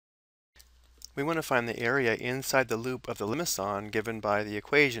We want to find the area inside the loop of the limacon given by the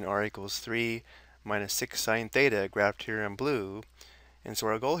equation r equals 3 minus 6 sine theta graphed here in blue. And so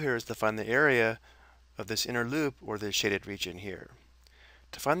our goal here is to find the area of this inner loop or the shaded region here.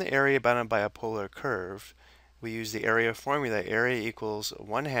 To find the area bounded by a polar curve, we use the area formula. Area equals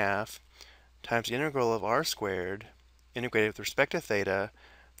 1/2 times the integral of r squared integrated with respect to theta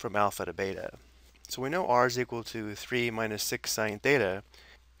from alpha to beta. So we know r is equal to 3 minus 6 sine theta,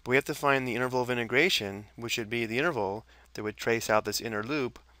 but we have to find the interval of integration, which would be the interval that would trace out this inner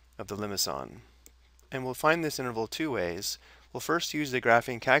loop of the limacon. And we'll find this interval two ways. We'll first use the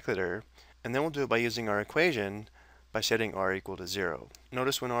graphing calculator, and then we'll do it by using our equation by setting r equal to 0.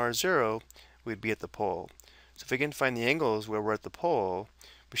 Notice when r is 0, we'd be at the pole. So if we can find the angles where we're at the pole,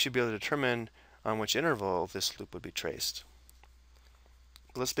 we should be able to determine on which interval this loop would be traced.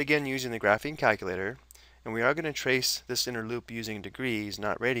 Let's begin using the graphing calculator, and we are going to trace this inner loop using degrees,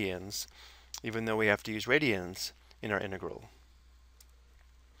 not radians, even though we have to use radians in our integral.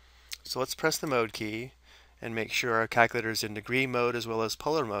 So let's press the mode key and make sure our calculator is in degree mode as well as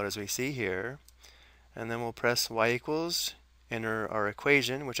polar mode as we see here. And then we'll press y equals, enter our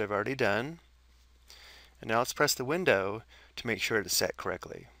equation, which I've already done. And now let's press the window to make sure it's set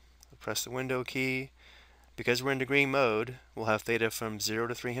correctly. We'll press the window key. Because we're in degree mode, we'll have theta from 0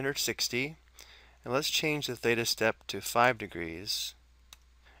 to 360. And let's change the theta step to 5 degrees.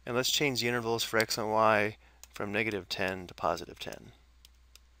 And let's change the intervals for x and y from -10 to +10.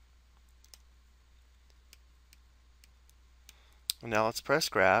 And now let's press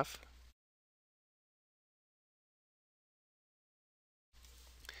graph.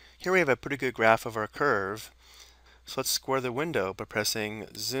 Here we have a pretty good graph of our curve. So let's square the window by pressing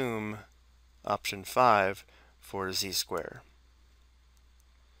zoom option 5 for z-square.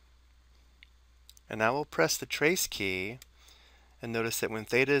 And now we'll press the trace key and notice that when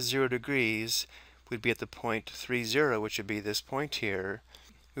theta is 0 degrees, we'd be at the point 3, 0, which would be this point here.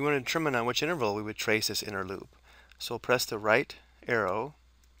 We want to determine on which interval we would trace this inner loop. So we'll press the right arrow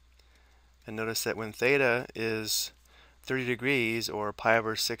and notice that when theta is 30 degrees or pi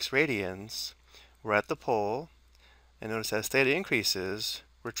over 6 radians, we're at the pole. And notice as theta increases,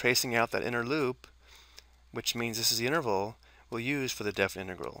 we're tracing out that inner loop, which means this is the interval we'll use for the definite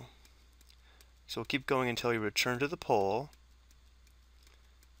integral. So we'll keep going until we return to the pole.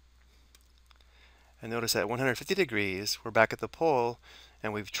 And notice at 150 degrees, we're back at the pole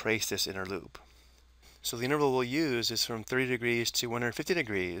and we've traced this inner loop. So the interval we'll use is from 30 degrees to 150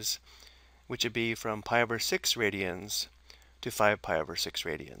 degrees, which would be from pi over 6 radians to 5 pi over 6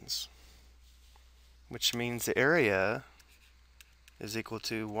 radians. Which means the area is equal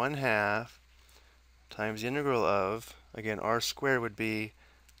to 1/2 times the integral of, again, r squared would be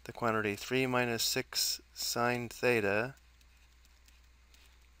the quantity 3 minus 6 sine theta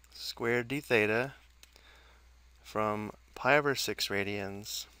squared d theta from pi over 6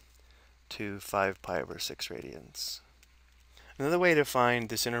 radians to 5 pi over 6 radians. Another way to find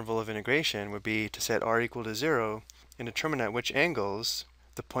this interval of integration would be to set r equal to 0 and determine at which angles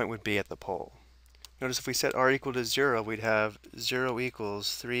the point would be at the pole. Notice if we set r equal to 0, we'd have 0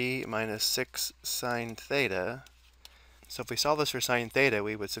 equals 3 minus 6 sine theta. So if we solve this for sine theta,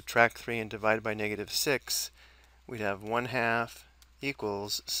 we would subtract 3 and divide by -6. We'd have 1/2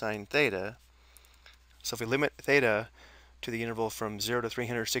 equals sine theta. So if we limit theta to the interval from 0 to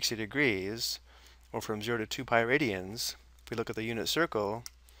 360 degrees, or from 0 to 2 pi radians, if we look at the unit circle,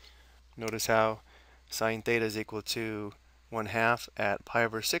 notice how sine theta is equal to 1/2 at pi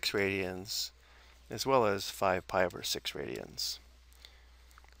over 6 radians, as well as 5 pi over 6 radians,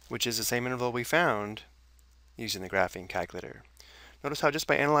 which is the same interval we found using the graphing calculator. Notice how just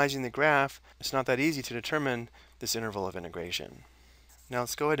by analyzing the graph, it's not that easy to determine this interval of integration. Now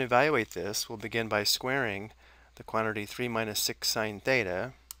let's go ahead and evaluate this. We'll begin by squaring the quantity 3 minus 6 sine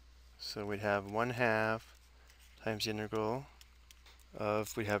theta. So we'd have 1/2 times the integral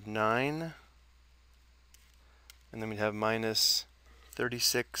of, we'd have 9, and then we'd have minus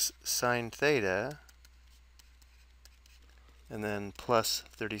 36 sine theta, and then plus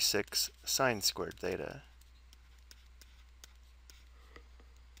 36 sine squared theta.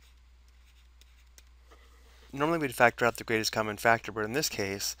 Normally we'd factor out the greatest common factor, but in this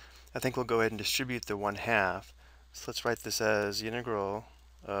case, I think we'll go ahead and distribute the 1/2. So let's write this as the integral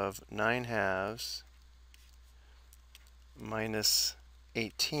of 9/2 minus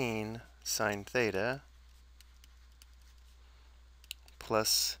 18 sine theta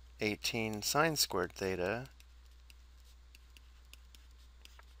plus 18 sine squared theta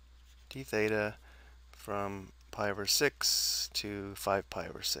d theta from pi over 6 to 5 pi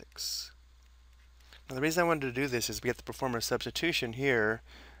over 6. Now the reason I wanted to do this is we have to perform a substitution here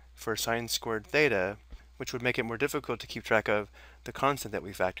for sine squared theta, which would make it more difficult to keep track of the constant that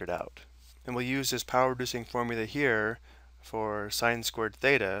we factored out. And we'll use this power reducing formula here for sine squared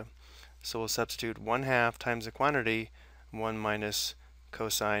theta. So we'll substitute 1/2 times the quantity 1 minus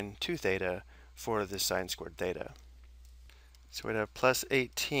cosine 2 theta for this sine squared theta. So we'd have plus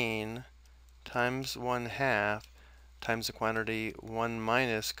 18 times 1/2 times the quantity 1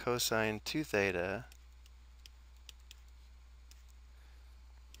 minus cosine 2 theta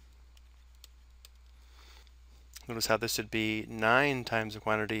Notice how this would be 9 times the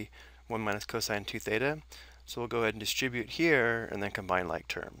quantity 1 minus cosine 2 theta. So we'll go ahead and distribute here and then combine like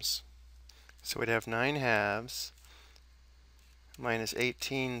terms. So we'd have 9/2 minus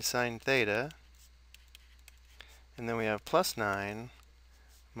 18 sine theta, and then we have plus 9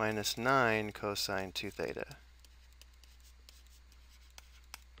 minus 9 cosine 2 theta.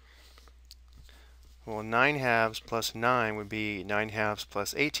 Well, 9/2 plus 9 would be 9/2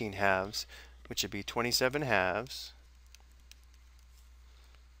 plus 18/2, which would be 27/2.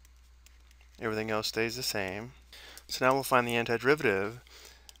 Everything else stays the same. So now we'll find the antiderivative,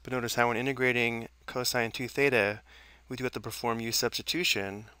 but notice how when integrating cosine 2 theta, we do have to perform u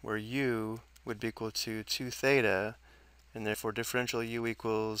substitution, where u would be equal to 2 theta, and therefore differential u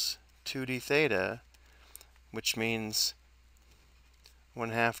equals 2d theta, which means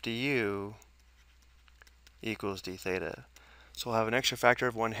 1/2 du equals d theta. So we'll have an extra factor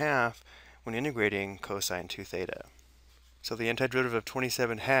of 1/2 when integrating cosine 2 theta. So the antiderivative of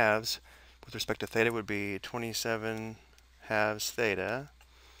 27/2 with respect to theta would be 27/2 theta,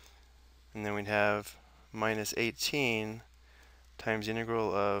 and then we'd have minus 18 times the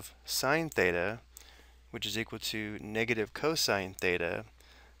integral of sine theta, which is equal to negative cosine theta.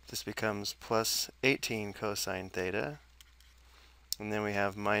 This becomes plus 18 cosine theta, and then we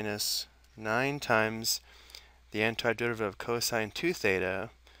have minus 9 times the antiderivative of cosine 2 theta,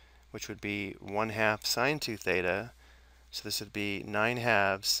 which would be 1/2 sine 2 theta, so this would be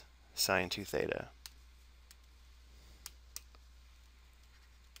 9/2 sine 2 theta.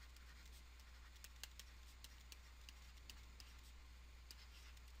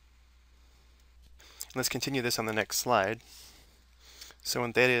 Let's continue this on the next slide. So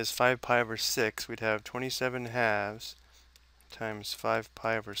when theta is 5 pi over 6, we'd have 27/2 times 5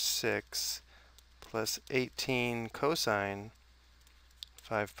 pi over 6 plus 18 cosine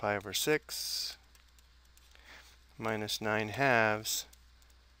 5 pi over 6 minus 9/2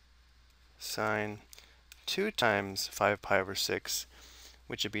 sine 2 times 5 pi over 6,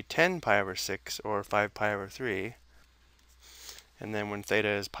 which would be 10 pi over 6 or 5 pi over 3. And then when theta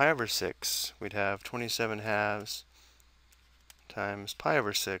is pi over 6, we'd have 27/2 times pi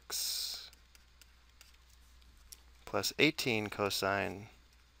over 6 plus 18 cosine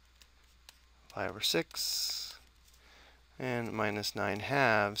pi over 6 and minus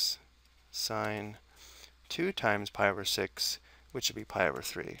 9/2 sine 2 times pi over 6, which would be pi over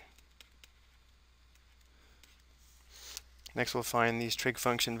 3. Next we'll find these trig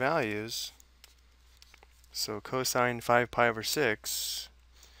function values. So cosine 5 pi over 6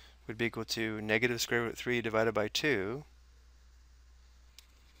 would be equal to negative square root 3 divided by 2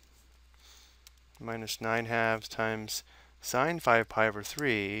 minus 9/2 times sine 5 pi over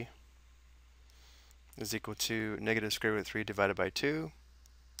 3 is equal to negative square root 3 divided by 2.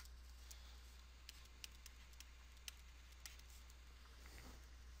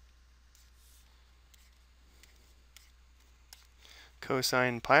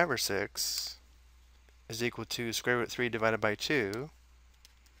 Cosine pi over 6 is equal to square root 3 divided by 2.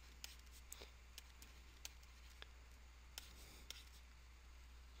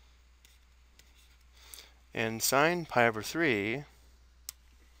 And sine pi over 3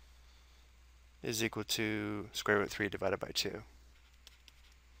 is equal to square root 3 divided by 2.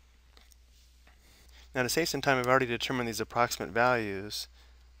 Now to save some time, I've already determined these approximate values.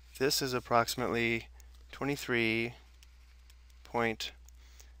 This is approximately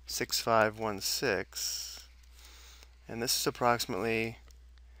 23.6516, and this is approximately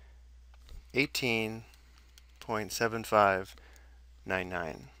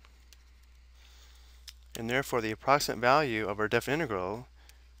 18.7599. And therefore the approximate value of our definite integral,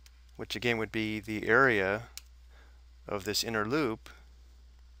 which again would be the area of this inner loop,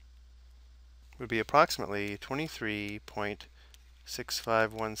 would be approximately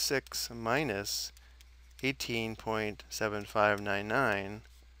 23.6516 minus 18.7599.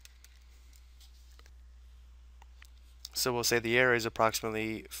 So we'll say the area is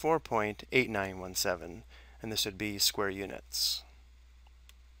approximately 4.8917, and this would be square units.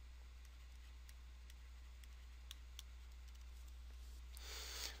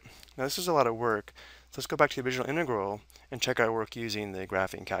 Now this is a lot of work. So let's go back to the original integral and check our work using the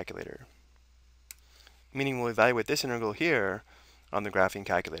graphing calculator. Meaning we'll evaluate this integral here on the graphing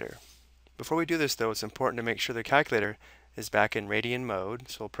calculator. Before we do this though, it's important to make sure the calculator is back in radian mode.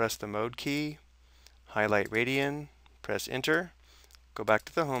 So we'll press the mode key, highlight radian, press enter, go back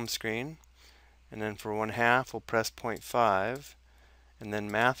to the home screen, and then for 1/2 we'll press 0.5, and then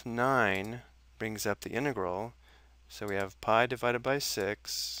math 9 brings up the integral. So we have pi divided by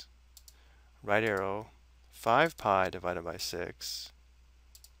 6, right arrow, 5 pi divided by 6,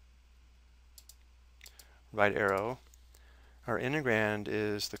 right arrow. Our integrand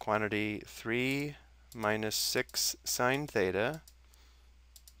is the quantity 3 minus 6 sine theta.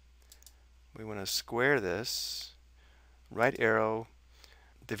 We want to square this. Right arrow,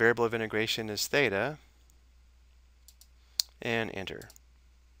 the variable of integration is theta, and enter.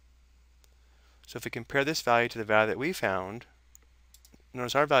 So if we compare this value to the value that we found,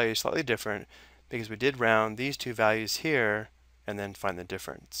 notice our value is slightly different because we did round these two values here and then find the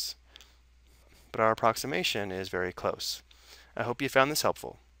difference. But our approximation is very close. I hope you found this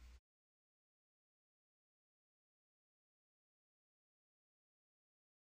helpful.